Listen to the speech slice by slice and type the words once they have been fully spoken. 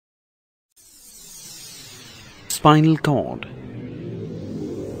Spinal cord.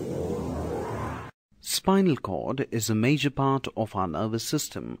 Spinal cord is a major part of our nervous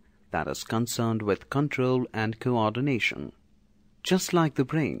system that is concerned with control and coordination. Just like the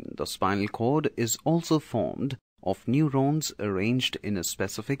brain, the spinal cord is also formed of neurons arranged in a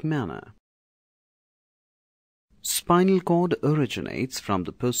specific manner. Spinal cord originates from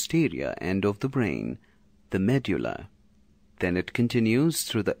the posterior end of the brain, the medulla. Then it continues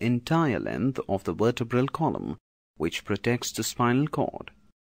through the entire length of the vertebral column, which protects the spinal cord.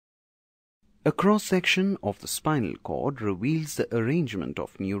 A cross-section of the spinal cord reveals the arrangement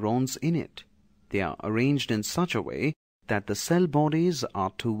of neurons in it. They are arranged in such a way that the cell bodies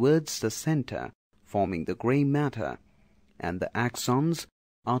are towards the center, forming the gray matter, and the axons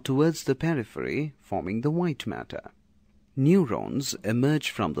are towards the periphery, forming the white matter. Neurons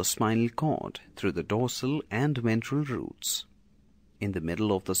emerge from the spinal cord through the dorsal and ventral roots. In the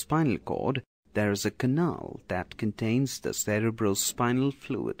middle of the spinal cord, there is a canal that contains the cerebrospinal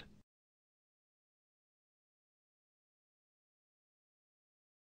fluid.